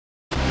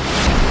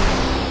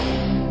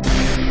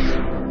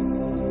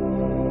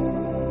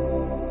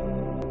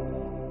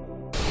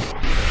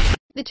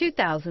The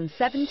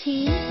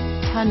 2017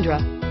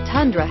 Tundra.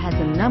 Tundra has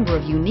a number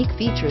of unique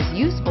features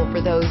useful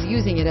for those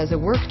using it as a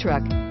work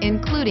truck,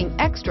 including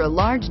extra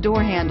large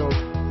door handles,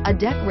 a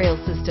deck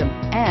rail system,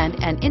 and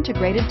an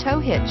integrated tow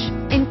hitch.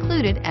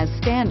 Included as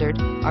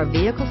standard are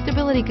vehicle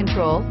stability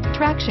control,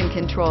 traction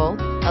control,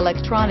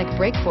 electronic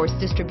brake force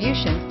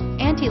distribution,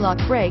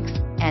 anti-lock brakes,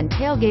 and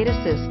tailgate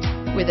assist.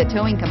 With a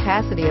towing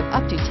capacity of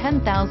up to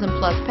 10,000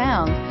 plus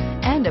pounds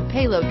and a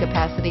payload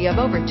capacity of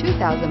over 2,000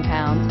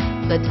 pounds,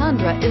 the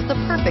Tundra is the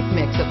perfect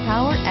mix of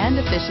power and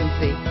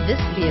efficiency. This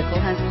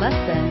vehicle has less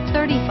than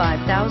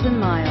 35,000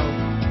 miles.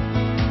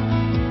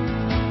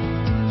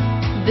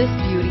 This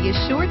beauty is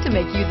sure to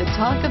make you the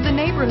talk of the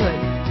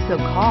neighborhood, so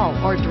call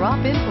or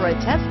drop in for a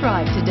test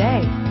drive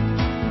today.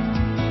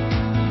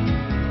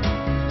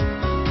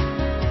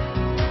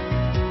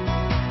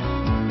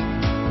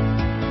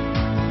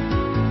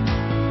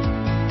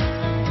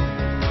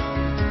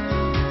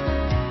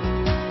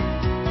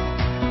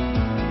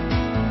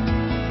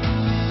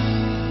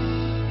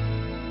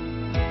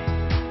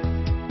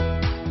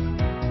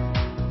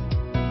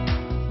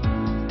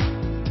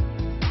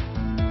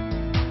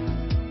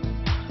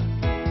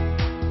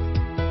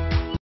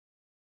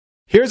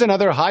 Here's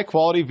another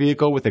high-quality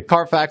vehicle with a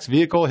Carfax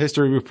Vehicle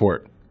History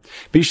Report.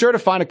 Be sure to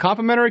find a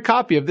complimentary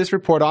copy of this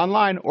report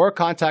online or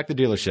contact the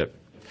dealership.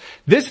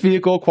 This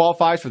vehicle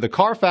qualifies for the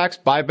Carfax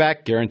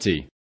Buyback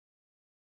Guarantee.